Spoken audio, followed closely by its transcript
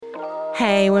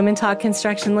Hey, Women Talk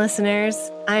Construction listeners.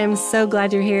 I am so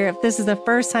glad you're here. If this is the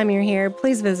first time you're here,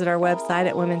 please visit our website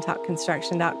at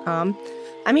womentalkconstruction.com.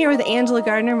 I'm here with Angela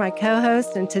Gardner, my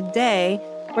co-host, and today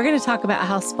we're going to talk about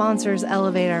how sponsors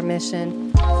elevate our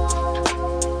mission.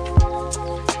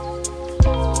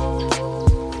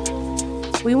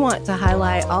 We want to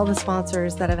highlight all the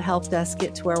sponsors that have helped us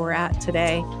get to where we're at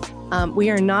today. We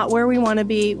are not where we want to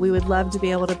be. We would love to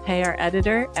be able to pay our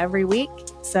editor every week.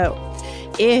 So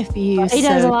if you he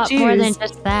does a lot more than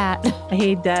just that.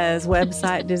 He does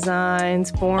website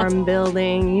designs, forum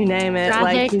building, you name it.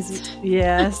 Projects.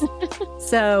 Yes.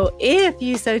 So if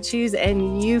you so choose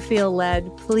and you feel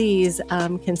led, please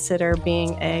consider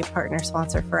being a partner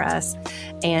sponsor for us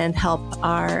and help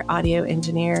our audio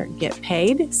engineer get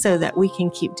paid so that we can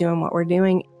keep doing what we're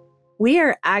doing. We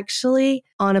are actually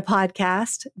on a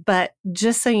podcast, but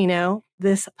just so you know,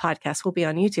 this podcast will be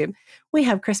on YouTube. We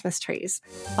have Christmas trees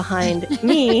behind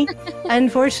me.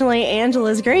 Unfortunately,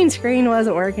 Angela's green screen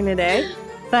wasn't working today,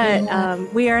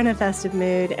 but we are in a festive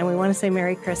mood and we want to say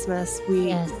Merry Christmas.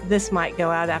 This might go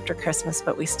out after Christmas,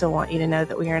 but we still want you to know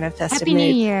that we are in a festive mood.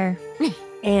 Happy New Year.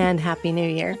 And Happy New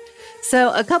Year.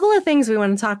 So a couple of things we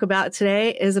want to talk about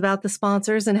today is about the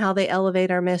sponsors and how they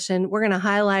elevate our mission. We're going to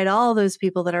highlight all those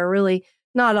people that are really,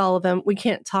 not all of them. We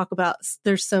can't talk about,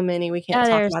 there's so many, we can't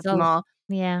talk about them all.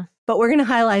 Yeah. But we're going to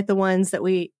highlight the ones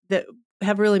that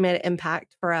have really made an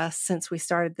impact for us since we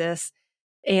started this.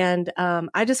 And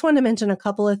I just wanted to mention a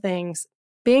couple of things.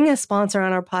 Being a sponsor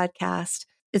on our podcast,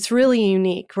 it's really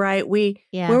unique, right? We're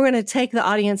going to take the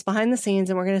audience behind the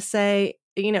scenes and we're going to say,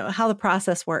 how the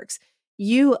process works.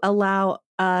 You allow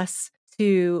us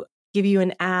to give you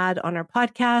an ad on our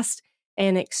podcast.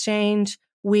 In exchange,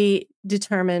 we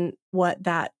determine what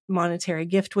that monetary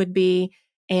gift would be.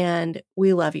 And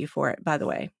we love you for it, by the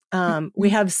way.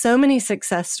 We have so many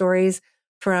success stories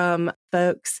from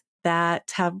folks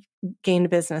that have gained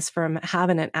business from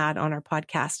having an ad on our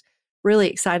podcast. Really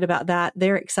excited about that.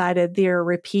 They're excited. They're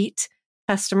repeat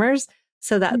customers.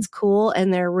 So that's cool.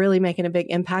 And they're really making a big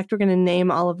impact. We're going to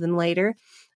name all of them later.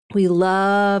 We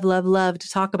love, love, love to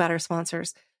talk about our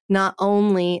sponsors, not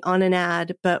only on an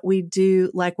ad, but we do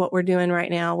like what we're doing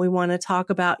right now. We want to talk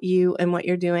about you and what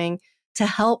you're doing to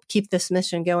help keep this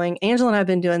mission going. Angela and I have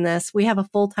been doing this. We have a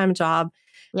full-time job.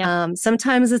 Yep.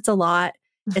 Sometimes it's a lot.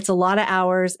 It's a lot of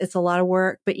hours. It's a lot of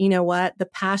work. But you know what? The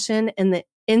passion and the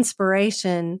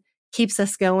inspiration keeps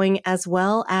us going, as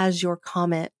well as your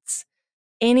comments.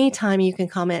 Anytime you can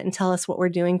comment and tell us what we're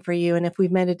doing for you and if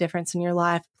we've made a difference in your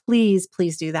life, please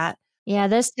do that. Yeah,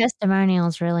 those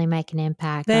testimonials really make an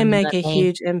impact. They make a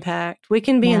huge impact. We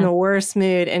can be in the worst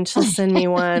mood and she'll send me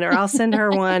one or I'll send her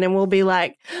one and we'll be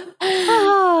like,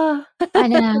 I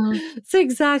know. It's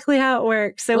exactly how it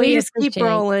works. So we just keep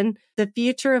rolling. The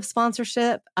future of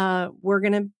sponsorship, we're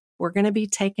going to be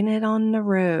taking it on the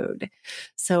road.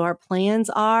 So our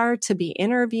plans are to be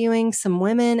interviewing some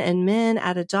women and men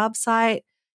at a job site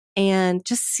and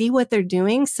just see what they're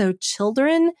doing. So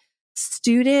children,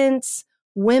 students,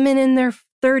 women in their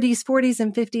 30s, 40s,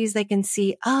 and 50s, they can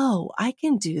see, oh, I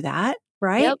can do that,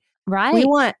 right? Yep, right. We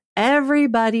want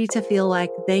everybody to feel like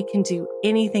they can do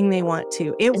anything they want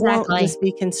to. It won't just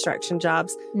be construction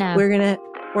jobs. No. We're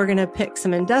gonna pick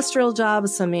some industrial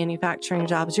jobs, some manufacturing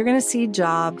jobs. You're gonna see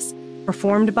jobs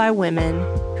performed by women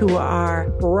who are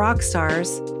rock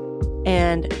stars,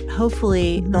 and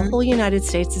hopefully the whole United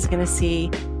States is gonna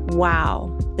see,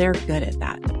 wow, they're good at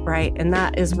that, right? And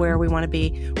that is where we want to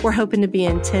be. We're hoping to be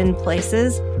in 10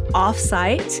 places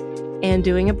off-site and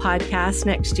doing a podcast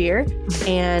next year.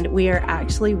 And we are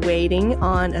actually waiting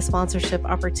on a sponsorship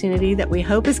opportunity that we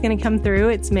hope is going to come through.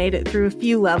 It's made it through a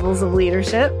few levels of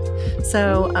leadership.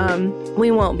 So we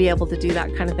won't be able to do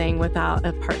that kind of thing without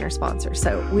a partner sponsor.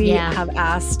 So we have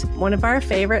asked one of our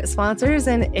favorite sponsors,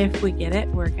 and if we get it,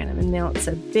 we're going to announce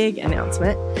a big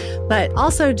announcement. But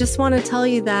also just want to tell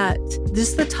you that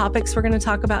just the topics we're going to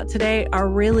talk about today are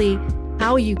really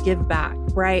how you give back,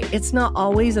 right? It's not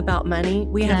always about money.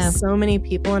 We have so many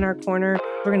people in our corner.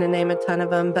 We're going to name a ton of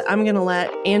them, but I'm going to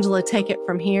let Angela take it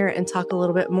from here and talk a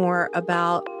little bit more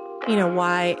about,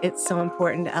 why it's so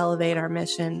important to elevate our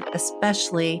mission,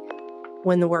 especially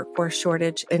when the workforce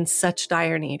shortage in such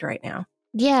dire need right now.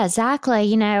 Yeah, exactly.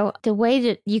 The way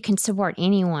that you can support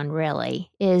anyone really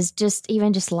is just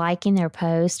liking their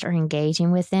post or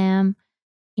engaging with them.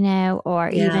 Or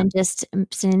even just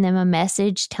sending them a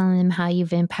message, telling them how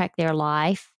you've impacted their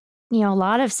life.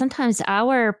 Sometimes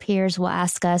our peers will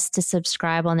ask us to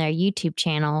subscribe on their YouTube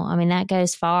channel. I mean, that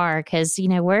goes far because,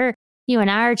 you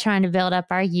and I are trying to build up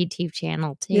our YouTube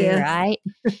channel too, right?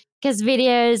 because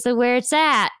video is where it's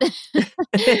at.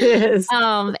 It is.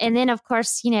 And then, of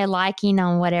course, liking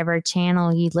on whatever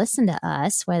channel you listen to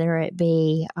us, whether it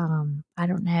be, I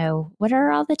don't know, what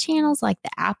are all the channels, like the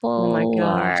Apple? Oh my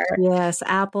gosh. Yes,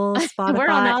 Apple, Spotify. We're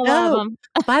on all of them.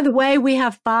 By the way, we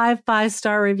have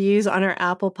 5-star reviews on our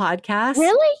Apple podcast.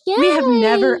 Really? Yay. We have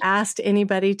never asked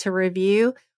anybody to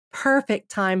review. Perfect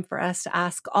time for us to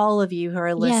ask all of you who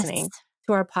are listening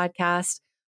to our podcast.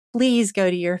 Please go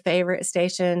to your favorite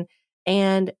station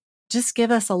and just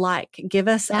give us a like, give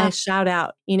us a shout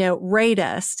out, rate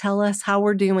us, tell us how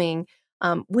we're doing.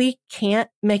 We can't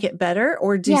make it better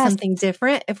or do something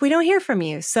different if we don't hear from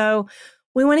you. So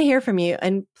we want to hear from you,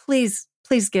 and please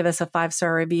give us a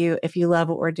 5-star review. If you love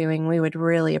what we're doing, we would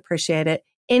really appreciate it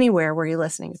anywhere where you're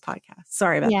listening to podcasts.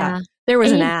 Sorry about that. There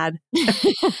was an ad.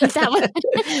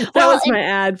 that was my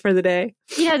ad for the day.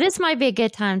 This might be a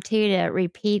good time too to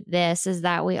repeat this, is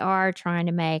that we are trying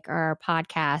to make our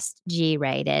podcast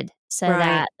G-rated so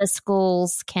that the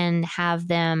schools can have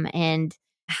them and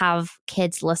have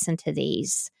kids listen to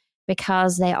these,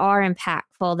 because they are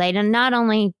impactful. They do not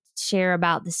only share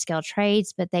about the skilled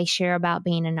trades, but they share about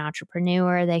being an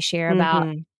entrepreneur. They share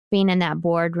about being in that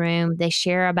boardroom. They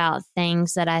share about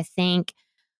things that I think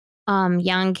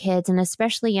young kids and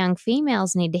especially young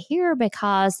females need to hear,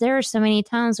 because there are so many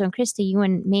times when, Christi, you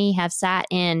and me have sat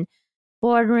in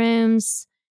boardrooms,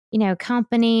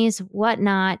 companies,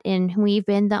 whatnot, and we've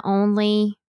been the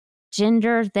only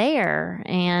gender there.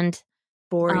 And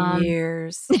 4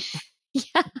 years.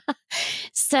 Yeah.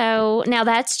 So now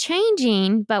that's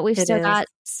changing, but we've still got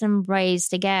some ways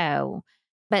to go.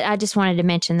 But I just wanted to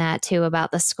mention that too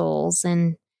about the schools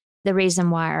and the reason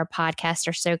why our podcasts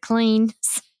are so clean.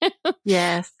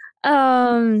 Yes.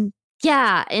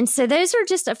 Yeah. And so those are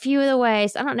just a few of the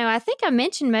ways. I don't know. I think I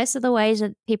mentioned most of the ways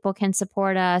that people can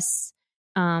support us.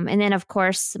 And then, of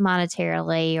course,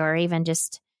 monetarily, or even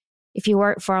just if you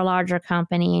work for a larger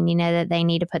company and you know that they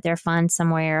need to put their funds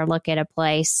somewhere or look at a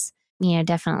place,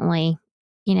 definitely,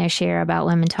 share about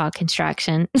Women Talk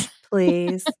Construction.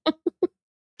 Please.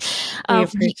 We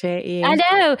appreciate you. I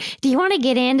know. Do you want to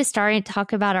get in to start and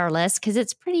talk about our list? Because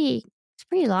it's pretty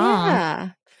long.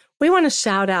 Yeah. We want to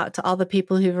shout out to all the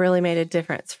people who've really made a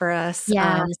difference for us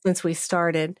since we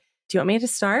started. Do you want me to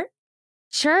start?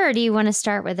 Sure. Do you want to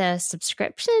start with the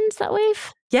subscriptions that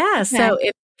we've? Yeah. Okay. So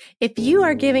if you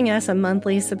are giving us a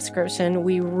monthly subscription,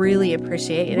 we really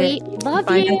appreciate it. We love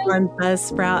Find you. us on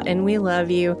Buzzsprout, and we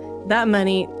love you. That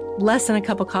money, less than a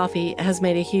cup of coffee, has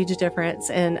made a huge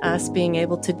difference in us being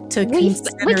able to consider we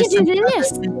can do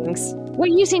this. Things.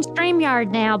 We're using StreamYard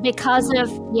now because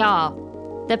of y'all.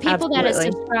 The people that have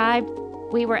subscribed,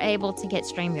 we were able to get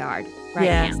StreamYard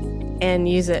now. And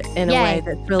use it in a way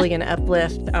that's really going to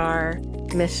uplift our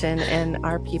mission and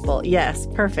our people. Yes,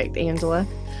 perfect, Angela.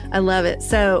 I love it.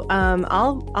 So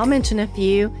I'll mention a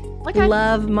few. Okay.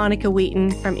 Love Monica Wheaton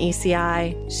from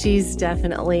ECI. She's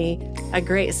definitely a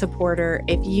great supporter.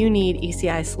 If you need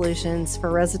ECI solutions for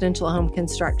residential home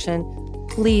construction,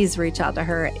 please reach out to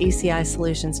her at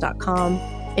ecisolutions.com,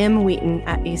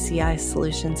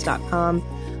 mwheaton@ecisolutions.com.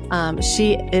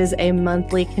 She is a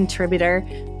monthly contributor.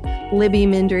 Libby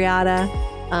Mindriata,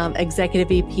 Executive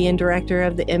VP and Director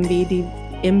of the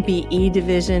MBE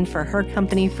division for her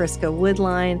company, Frisco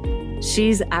Woodline.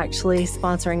 She's actually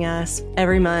sponsoring us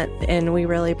every month, and we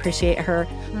really appreciate her.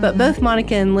 Mm-hmm. But both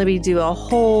Monica and Libby do a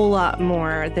whole lot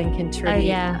more than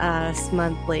contribute us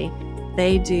monthly.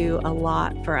 They do a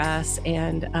lot for us,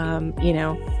 and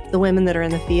the women that are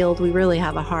in the field, we really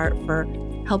have a heart for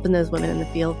helping those women in the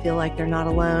field feel like they're not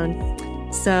alone.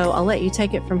 So I'll let you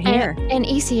take it from here. And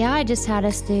ECI just had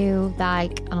us do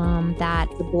the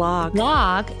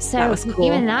blog. So that was cool.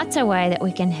 Even that's a way that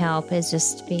we can help, is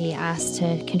just be asked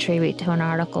to contribute to an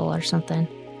article or something.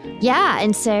 Yeah.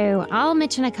 And so I'll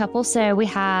mention a couple. So we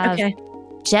have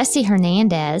Jesse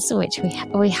Hernandez, which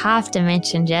we have to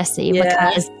mention Jesse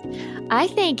because I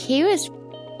think he was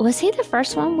he the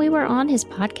first one we were on his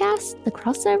podcast, The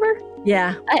Crossover?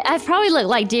 Yeah. I probably look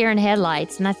like deer in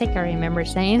headlights, and I think I remember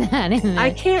saying that.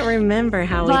 I can't remember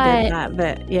how we did that,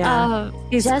 but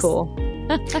he's cool.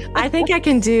 I think I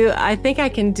can do a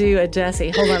Jesse.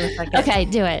 Hold on a second. Okay,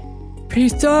 do it.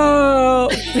 Peace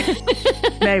out.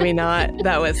 Maybe not.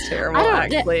 That was terrible,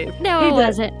 actually. No, it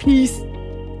wasn't. Peace.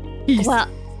 Well,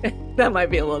 that might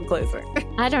be a little closer.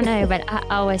 I don't know, but I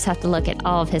always have to look at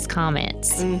all of his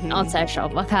comments on social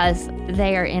because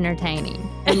they are entertaining.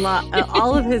 And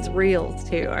all of his reels,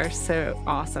 too, are so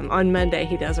awesome. On Monday,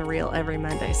 he does a reel every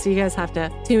Monday. So you guys have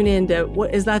to tune in to,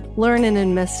 what is that? Learning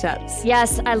and Missteps.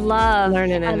 Yes, I love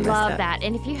Learning and Missteps. I love that.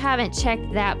 And if you haven't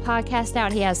checked that podcast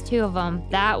out, he has two of them.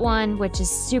 That one, which is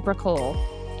super cool.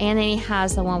 And then he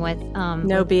has the one with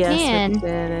No with BS Jen, with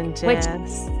Jen and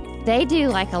Jess. They do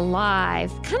like a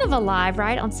live, kind of a live,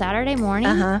 right, on Saturday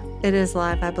morning. It is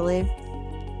live, I believe.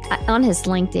 On his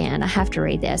LinkedIn, I have to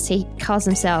read this. He calls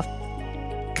himself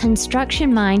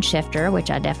Construction Mind Shifter, which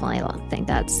I definitely think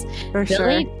that's for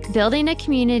sure. Building a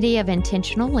community of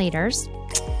intentional leaders,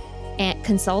 and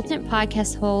consultant,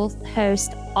 podcast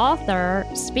host, author,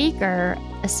 speaker,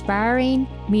 aspiring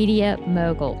media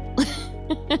mogul.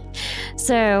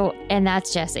 So, and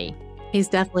that's Jesse. He's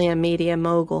definitely a media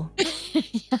mogul.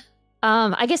 Yeah.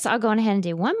 I guess I'll go on ahead and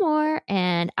do one more,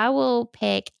 and I will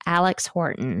pick Alex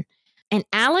Horton. And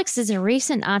Alex is a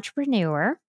recent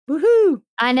entrepreneur. Woohoo!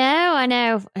 I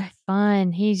know.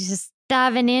 Fun. He's just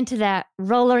diving into that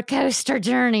roller coaster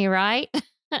journey, right?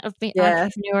 Of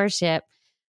entrepreneurship.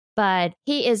 But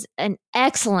he is an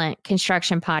excellent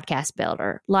construction podcast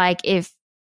builder. Like if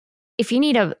you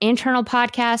need an internal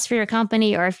podcast for your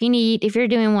company, or if you're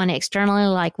doing one externally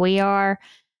like we are,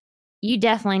 you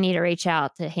definitely need to reach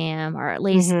out to him, or at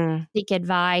least seek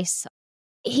advice.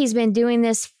 He's been doing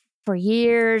this for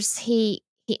years. He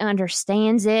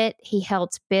understands it. He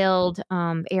helps build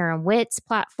Aaron Witt's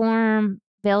platform,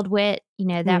 Build Wit,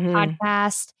 that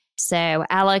podcast. So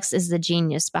Alex is the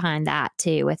genius behind that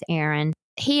too with Aaron.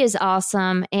 He is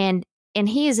awesome, and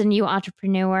he is a new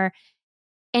entrepreneur,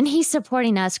 and he's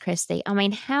supporting us, Christi. I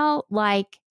mean, how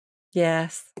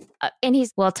yes, and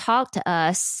will talk to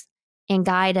us and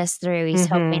guide us through. He's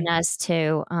helping us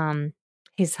to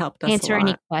he's helped us answer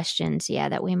any questions,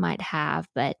 that we might have.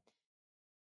 But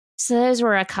so those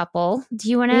were a couple. Do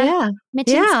you want to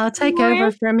mention? Yeah, I'll take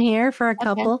over from here for a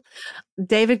couple.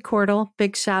 David Cordell,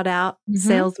 big shout out,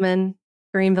 salesman,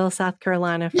 Greenville, South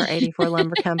Carolina for 84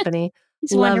 Lumber Company.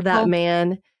 He's Love wonderful. that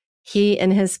man. He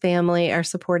and his family are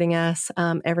supporting us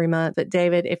every month. But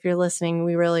David, if you're listening,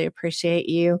 we really appreciate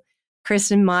you.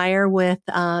 Kristen Meyer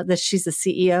she's the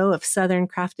CEO of Southern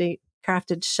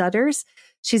Crafted Shutters.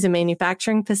 She's a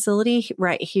manufacturing facility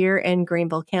right here in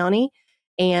Greenville County.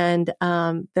 And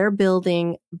they're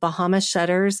building Bahamas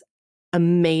shutters.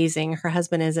 Amazing. Her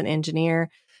husband is an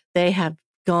engineer. They have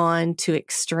gone to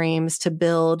extremes to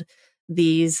build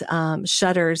these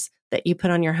shutters that you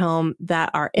put on your home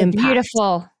that are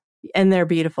beautiful. And they're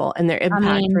beautiful, and they're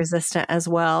impact resistant as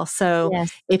well. So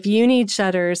if you need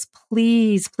shutters,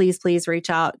 please, please, please reach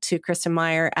out to Kristen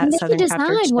Meyer at Southern Crafted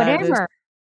Shutters. Whatever.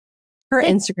 Her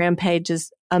Instagram page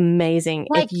is amazing.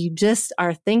 If you just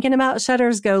are thinking about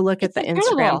shutters, go look at the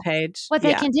Instagram page. What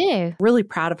they can do. Really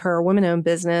proud of her. Women-owned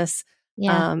business,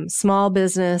 small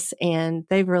business, and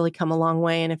they've really come a long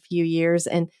way in a few years.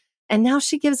 And now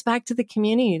she gives back to the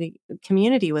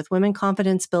community with women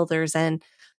confidence builders. And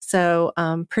so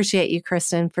appreciate you,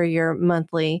 Kristen, for your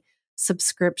monthly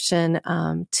subscription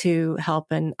to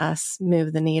helping us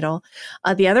move the needle.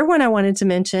 The other one I wanted to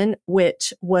mention,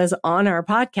 which was on our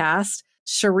podcast,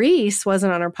 Charisse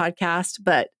wasn't on our podcast,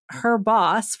 but her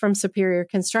boss from Superior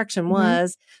Construction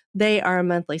was. They are a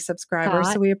monthly subscriber.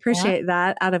 So we appreciate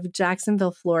that, out of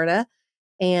Jacksonville, Florida.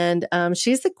 And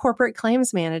she's the corporate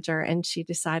claims manager, and she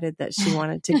decided that she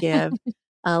wanted to give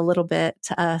a little bit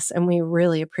to us, and we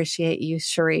really appreciate you,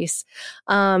 Charisse.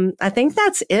 I think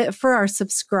that's it for our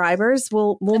subscribers.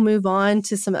 We'll move on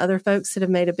to some other folks that have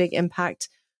made a big impact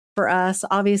for us.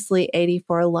 Obviously,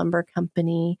 84 Lumber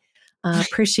Company.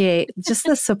 Appreciate just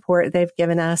the support they've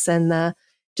given us, and the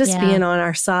being on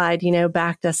our side.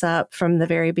 Backed us up from the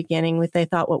very beginning. They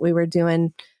thought what we were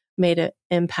doing made an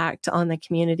impact on the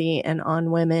community and on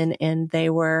women, and they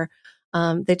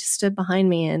just stood behind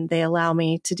me, and they allow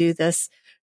me to do this.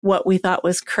 What we thought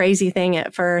was crazy thing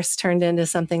at first turned into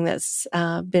something that's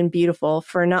been beautiful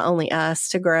for not only us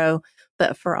to grow,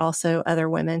 but for also other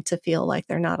women to feel like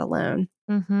they're not alone.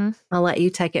 I'll let you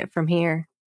take it from here.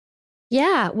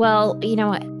 Yeah, well,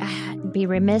 I'd be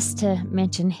remiss to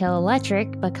mention Hill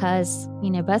Electric, because,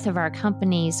 both of our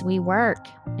companies, we work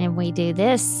and we do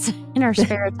this in our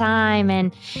spare time,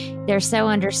 and they're so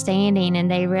understanding, and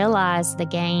they realize the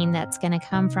gain that's going to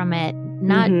come from it.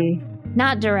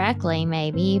 Not directly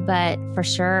maybe, but for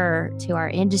sure to our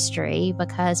industry,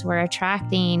 because we're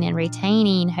attracting and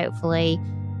retaining, hopefully,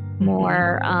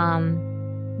 more,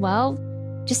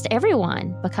 just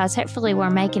everyone, because hopefully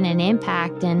we're making an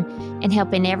impact and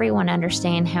helping everyone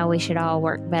understand how we should all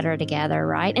work better together,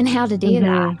 right? And how to do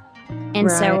that. And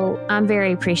so I'm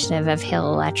very appreciative of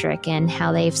Hill Electric and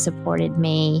how they've supported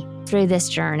me through this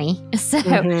journey. So,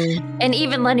 and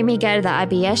even letting me go to the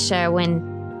IBS show, when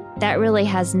that really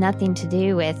has nothing to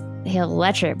do with Hill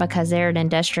Electric, because they're an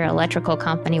industrial electrical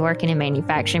company working in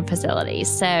manufacturing facilities.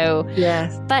 So,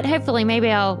 but hopefully maybe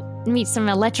I'll meet some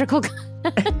electrical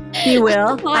You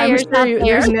will. I'm sure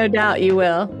there's no doubt you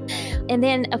will. And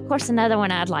then, of course, another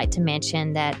one I'd like to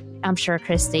mention that I'm sure,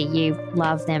 Christi, you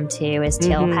love them too, is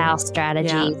Till House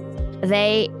Strategies.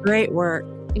 Yeah. Great work.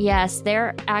 Yes,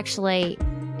 they're actually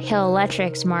Hill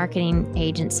Electric's marketing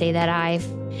agency that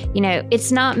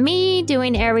it's not me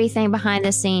doing everything behind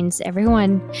the scenes,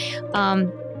 everyone.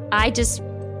 I just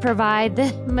provide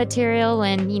the material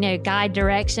and, guide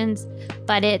directions,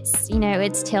 but it's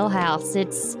Till House.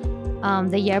 It's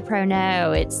the YoPro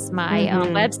No. It's my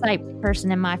website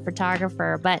person and my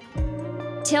photographer, but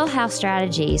Till House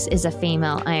Strategies is a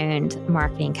female-owned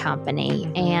marketing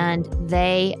company, and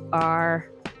they are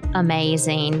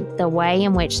amazing. The way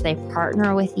in which they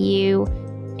partner with you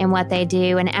and what they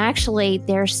do, and actually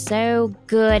they're so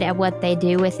good at what they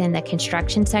do within the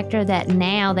construction sector that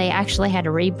now they actually had to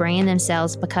rebrand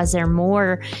themselves because they're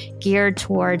more geared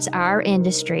towards our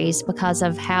industries because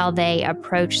of how they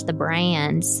approach the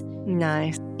brands.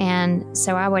 Nice. And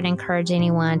so I would encourage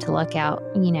anyone to look at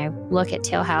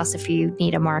Till House if you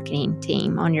need a marketing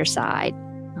team on your side.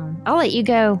 I'll let you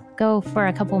go for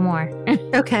a couple more.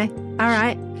 Okay. All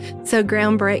right. So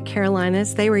Groundbreak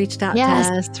Carolinas, they reached out to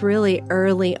us really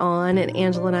early on, and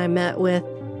Angela and I met with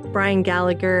Brian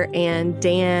Gallagher and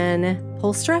Dan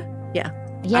Polstra. Yeah.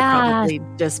 I probably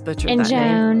just butchered that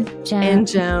name. And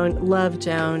Joan. Love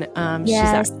Joan. She's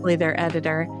actually their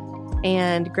editor.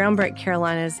 And Groundbreak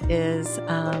Carolinas has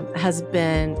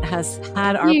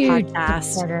had our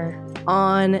podcast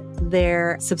on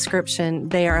their subscription.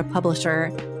 They are a publisher,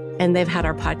 and they've had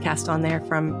our podcast on there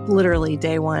from literally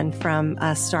day one from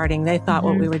us starting. They thought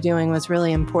what we were doing was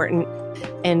really important,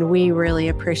 and we really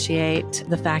appreciate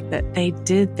the fact that they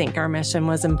did think our mission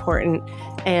was important,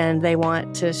 and they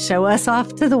want to show us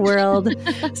off to the world.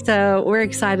 So we're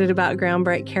excited about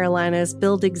Groundbreak Carolinas.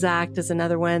 Build Exact is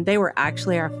another one. They were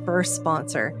actually our first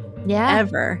sponsor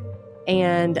ever.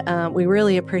 And we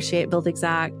really appreciate Build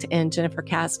Exact and Jennifer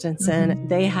Castenson.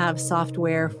 They have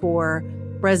software for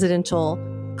residential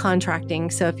contracting.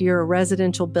 So if you're a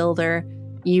residential builder,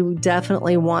 you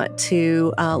definitely want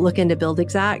to look into Build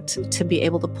Exact to be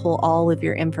able to pull all of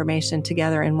your information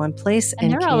together in one place.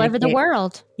 And they're all over the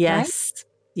world. Yes. Right?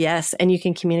 Yes. And you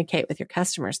can communicate with your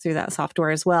customers through that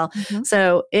software as well.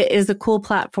 So it is a cool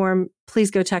platform. Please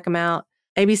go check them out.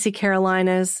 ABC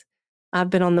Carolinas, I've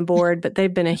been on the board, but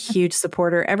they've been a huge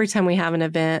supporter. Every time we have an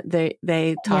event,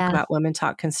 they talk about Women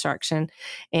Talk Construction,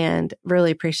 and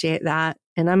really appreciate that.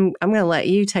 And I'm going to let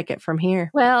you take it from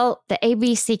here. Well, the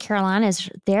ABC Carolinas,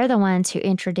 they're the ones who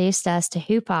introduced us to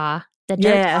Hoopah, the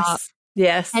Dirt Talk.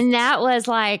 Yes. And that was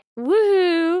like,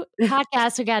 woohoo,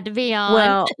 podcast we got to be on.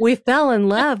 Well, we fell in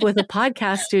love with a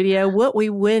podcast studio. What we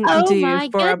wouldn't do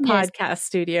for a podcast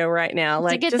studio right now.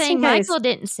 It's a good thing Michael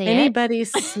didn't see anybody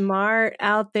smart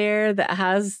out there that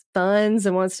has funds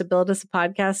and wants to build us a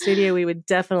podcast studio, we would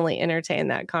definitely entertain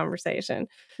that conversation.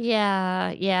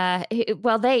 Yeah.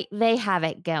 Well, they have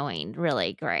it going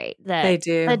really great. They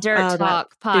do. The Dirt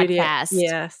Talk podcast. Studio.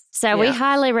 Yes. So we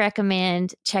highly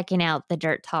recommend checking out the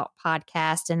Dirt Talk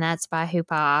podcast, and that's by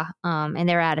Hoopah, and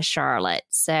they're out of Charlotte.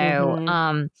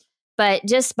 So, but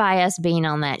just by us being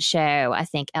on that show, I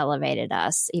think elevated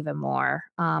us even more.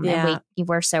 And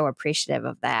we're so appreciative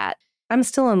of that. I'm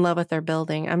still in love with their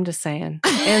building. I'm just saying.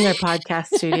 And their podcast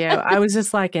studio. I was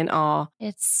just like in awe.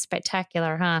 It's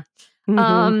spectacular, huh?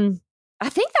 I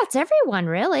think that's everyone,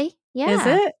 really. Yeah. Is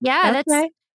it? Yeah, okay. That's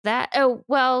that. Oh,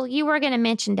 well, you were going to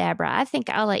mention Deborah. I think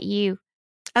I'll let you.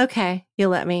 Okay.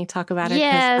 You'll let me talk about her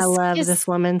because I love this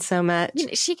woman so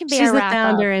much. She can be She's a the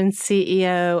founder and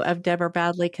CEO of Deborah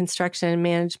Bradley Construction and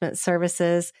Management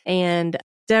Services. And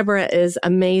Deborah is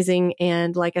amazing.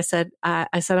 And like I said on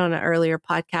an earlier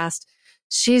podcast,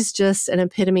 she's just an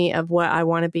epitome of what I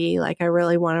want to be. Like I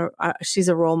really want to, she's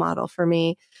a role model for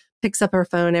me. Picks up her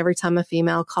phone every time a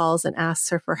female calls and asks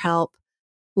her for help.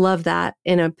 Love that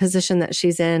in a position that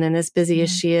she's in and as busy as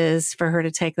she is, for her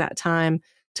to take that time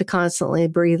to constantly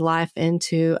breathe life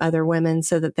into other women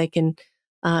so that they can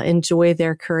enjoy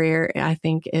their career, I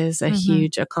think is a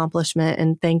huge accomplishment.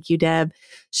 And thank you, Deb.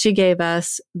 She gave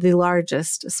us the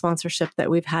largest sponsorship that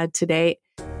we've had to date.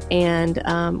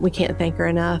 And we can't thank her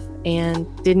enough,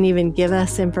 and didn't even give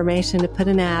us information to put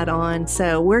an ad on.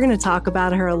 So we're going to talk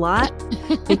about her a lot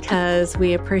because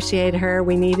we appreciate her.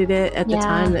 We needed it at the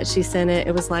time that she sent it.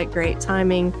 It was like great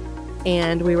timing.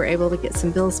 And we were able to get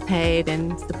some bills paid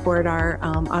and support our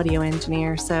audio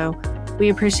engineer. So we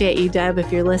appreciate you, Deb.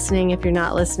 If you're listening, if you're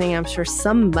not listening, I'm sure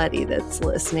somebody that's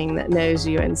listening that knows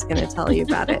you and is going to tell you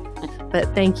about it.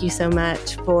 But thank you so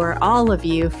much for all of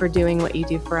you for doing what you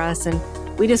do for us. And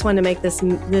we just wanted to make this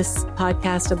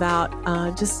podcast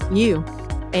about just you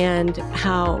and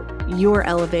how you're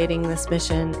elevating this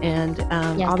mission. And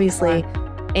obviously,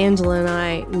 Angela and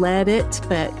I led it,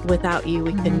 but without you,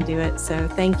 we couldn't do it. So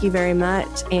thank you very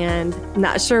much. And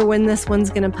not sure when this one's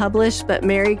going to publish, but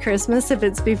Merry Christmas if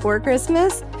it's before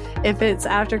Christmas. If it's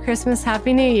after Christmas,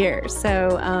 Happy New Year.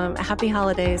 So happy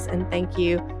holidays, and thank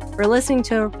you for listening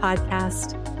to our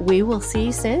podcast. We will see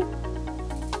you soon.